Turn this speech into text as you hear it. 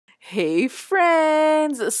Hey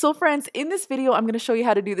friends! So friends, in this video I'm going to show you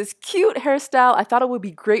how to do this cute hairstyle. I thought it would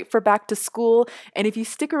be great for back to school, and if you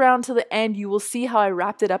stick around to the end you will see how I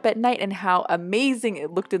wrapped it up at night and how amazing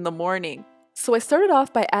it looked in the morning. So I started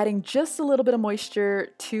off by adding just a little bit of moisture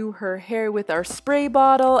to her hair with our spray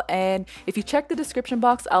bottle, and if you check the description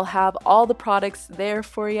box I'll have all the products there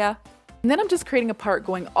for you. And then I'm just creating a part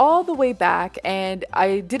going all the way back, and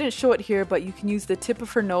I didn't show it here, but you can use the tip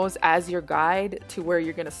of her nose as your guide to where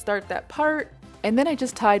you're going to start that part. And then I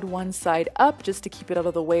just tied one side up just to keep it out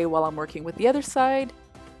of the way while I'm working with the other side.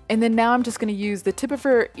 And then now I'm just going to use the tip of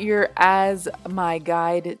her ear as my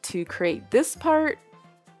guide to create this part.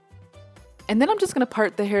 And then I'm just going to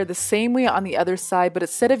part the hair the same way on the other side, but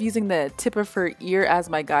instead of using the tip of her ear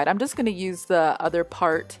as my guide, I'm just going to use the other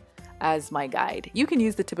part as my guide. You can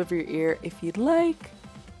use the tip of your ear if you'd like.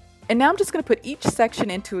 And now I'm just going to put each section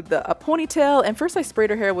into a ponytail, and first I sprayed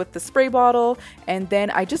her hair with the spray bottle, and then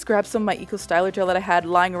I just grabbed some of my Eco Styler gel that I had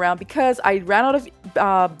lying around because I ran out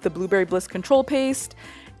of the Blueberry Bliss control paste.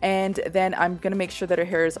 And then I'm going to make sure that her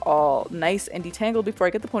hair is all nice and detangled before I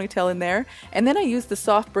get the ponytail in there. And then I used the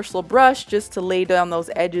soft bristle brush just to lay down those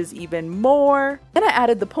edges even more. Then I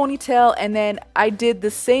added the ponytail, and then I did the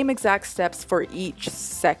same exact steps for each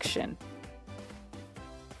section.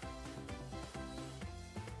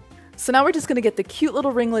 So now we're just going to get the cute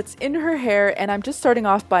little ringlets in her hair, and I'm just starting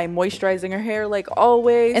off by moisturizing her hair like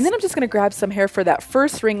always. And then I'm just going to grab some hair for that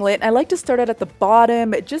first ringlet. I like to start out at the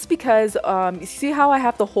bottom just because you see how I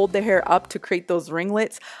have to hold the hair up to create those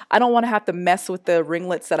ringlets? I don't want to have to mess with the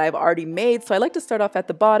ringlets that I've already made, so I like to start off at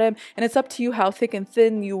the bottom, and it's up to you how thick and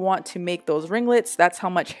thin you want to make those ringlets. That's how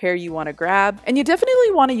much hair you want to grab. And you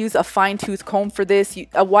definitely want to use a fine tooth comb for this.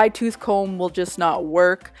 A wide tooth comb will just not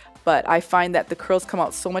work. But I find that the curls come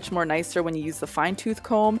out so much more nicer when you use the fine tooth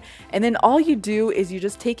comb. And then all you do is you're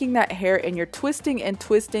just taking that hair and you're twisting and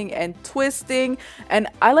twisting and twisting. And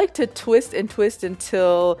I like to twist and twist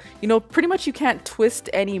until, you know, pretty much you can't twist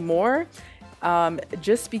anymore.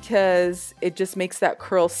 Just because it just makes that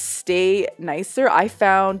curl stay nicer. I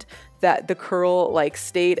found that the curl like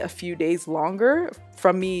stayed a few days longer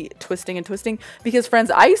from me twisting and twisting, because friends,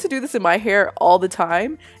 I used to do this in my hair all the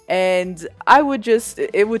time, and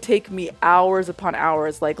it would take me hours upon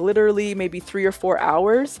hours, like literally maybe 3 or 4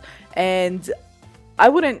 hours, and I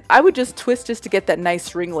would just twist just to get that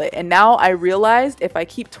nice ringlet. And now I realized if I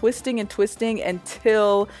keep twisting and twisting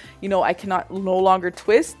until, you know, I cannot no longer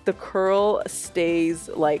twist, the curl stays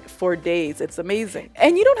like for days. It's amazing.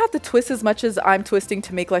 And you don't have to twist as much as I'm twisting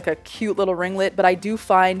to make like a cute little ringlet, but I do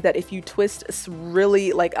find that if you twist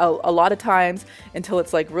really like a lot of times until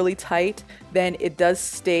it's like really tight, then it does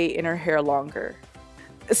stay in her hair longer.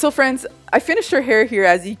 So friends, I finished her hair here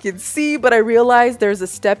as you can see, but I realized there's a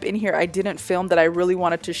step in here I didn't film that I really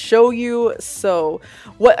wanted to show you. So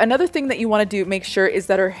another thing that you want to do, make sure, is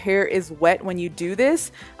that her hair is wet when you do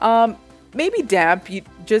this. Maybe damp,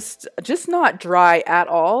 just not dry at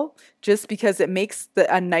all, just because it makes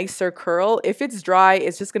a nicer curl. If it's dry,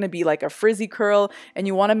 it's just going to be like a frizzy curl, and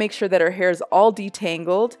you want to make sure that her hair is all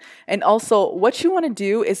detangled. And also what you want to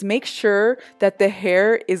do is make sure that the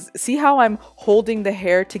hair is, see how I'm holding the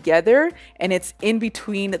hair together and it's in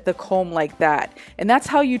between the comb like that, and that's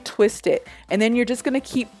how you twist it. And then you're just going to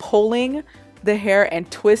keep pulling the hair and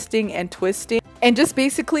twisting and twisting. And just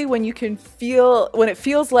basically when it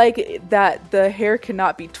feels like that the hair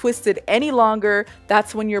cannot be twisted any longer,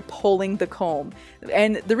 that's when you're pulling the comb.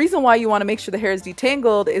 And the reason why you want to make sure the hair is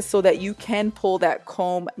detangled is so that you can pull that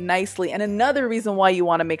comb nicely. And another reason why you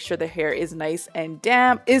want to make sure the hair is nice and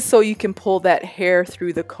damp is so you can pull that hair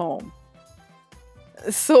through the comb.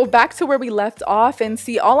 So back to where we left off, and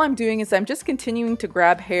see, all I'm doing is I'm just continuing to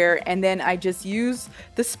grab hair, and then I just use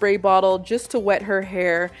the spray bottle just to wet her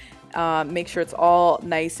hair, make sure it's all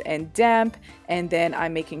nice and damp, and then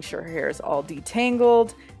I'm making sure her hair is all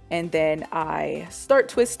detangled, and then I start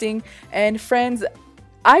twisting. And friends,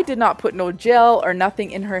 I did not put no gel or nothing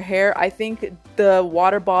in her hair. I think the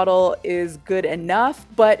water bottle is good enough,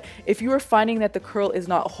 but if you are finding that the curl is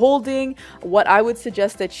not holding, what I would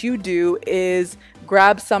suggest that you do is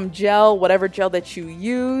grab some gel, whatever gel that you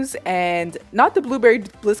use, and not the Blueberry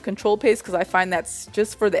Bliss control paste because I find that's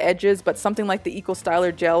just for the edges, but something like the Eco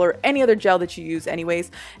Styler gel or any other gel that you use anyways,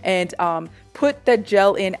 and put that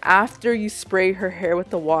gel in after you spray her hair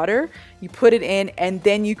with the water. You put it in and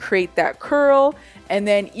then you create that curl, and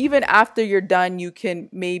then even after you're done, you can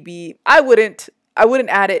maybe, I wouldn't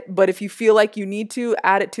add it, but if you feel like you need to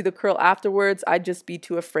add it to the curl afterwards, I'd just be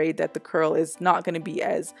too afraid that the curl is not going to be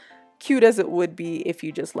as cute as it would be if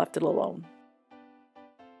you just left it alone.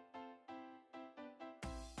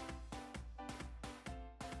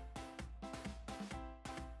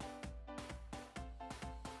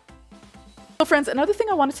 So friends, another thing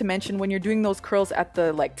I wanted to mention when you're doing those curls at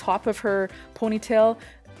the like top of her ponytail,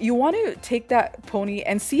 you want to take that pony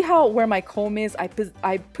and see how where my comb is.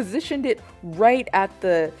 I positioned it right at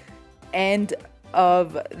the end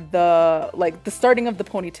of the starting of the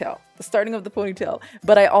ponytail,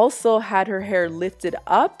 but I also had her hair lifted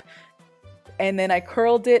up, and then I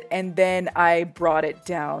curled it, and then I brought it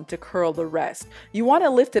down to curl the rest. You want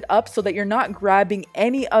to lift it up so that you're not grabbing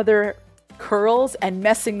any other curls and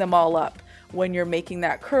messing them all up when you're making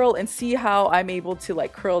that curl. And see how I'm able to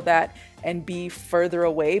like curl that and be further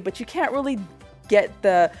away, but you can't really get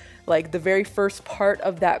the very first part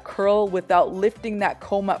of that curl without lifting that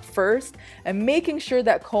comb up first and making sure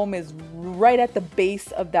that comb is right at the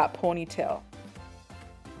base of that ponytail.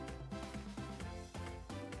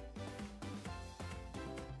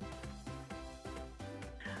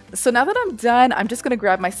 So now that I'm done, I'm just going to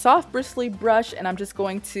grab my soft bristly brush and I'm just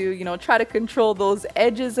going to, you know, try to control those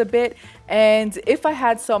edges a bit. And if I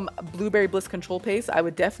had some Blueberry Bliss control paste, I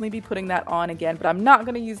would definitely be putting that on again, but I'm not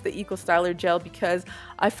going to use the Eco Styler gel because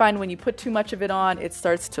I find when you put too much of it on, it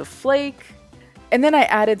starts to flake. And then I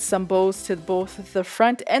added some bows to both the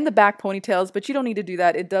front and the back ponytails, but you don't need to do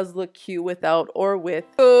that. It does look cute without or with.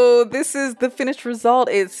 So this is the finished result.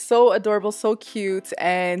 It's so adorable, so cute,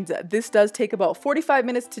 and this does take about 45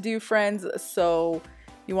 minutes to do, friends, so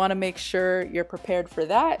you want to make sure you're prepared for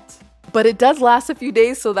that. But it does last a few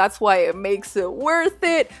days, so that's why it makes it worth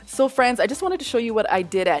it. So friends, I just wanted to show you what I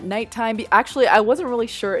did at nighttime. Actually, I wasn't really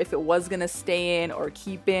sure if it was gonna stay in or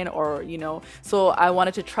keep in, or you know, so I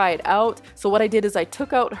wanted to try it out. So what I did is I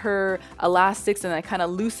took out her elastics and I kind of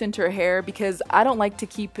loosened her hair because I don't like to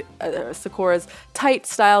keep Sekora's tight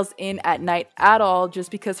styles in at night at all, just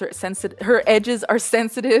because her edges are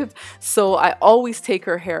sensitive. So I always take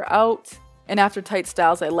her hair out. And after tight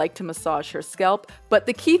styles, I like to massage her scalp. But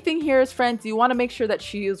the key thing here is, friends, you want to make sure that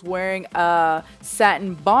she is wearing a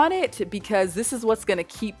satin bonnet because this is what's going to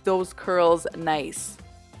keep those curls nice.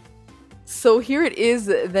 So here it is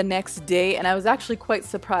the next day, and I was actually quite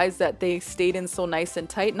surprised that they stayed in so nice and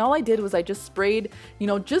tight. And all I did was I just sprayed, you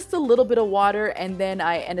know, just a little bit of water, and then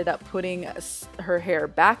I ended up putting her hair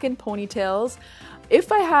back in ponytails.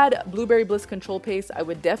 If I had Blueberry Bliss control paste, I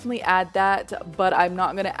would definitely add that, but I'm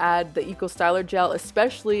not going to add the Eco Styler gel,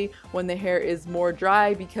 especially when the hair is more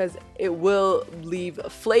dry, because it will leave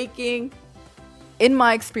flaking. In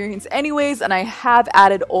my experience anyways, and I have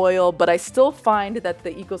added oil, but I still find that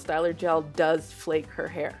the Eco Styler gel does flake her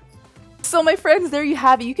hair. So my friends, there you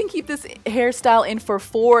have it. You can keep this hairstyle in for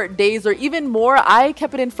 4 days or even more. I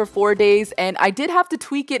kept it in for 4 days, and I did have to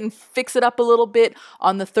tweak it and fix it up a little bit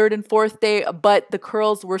on the 3rd and 4th day, but the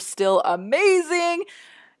curls were still amazing.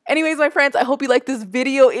 Anyways, my friends, I hope you liked this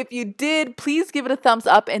video. If you did, please give it a thumbs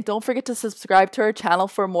up and don't forget to subscribe to our channel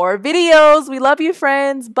for more videos. We love you,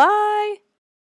 friends. Bye.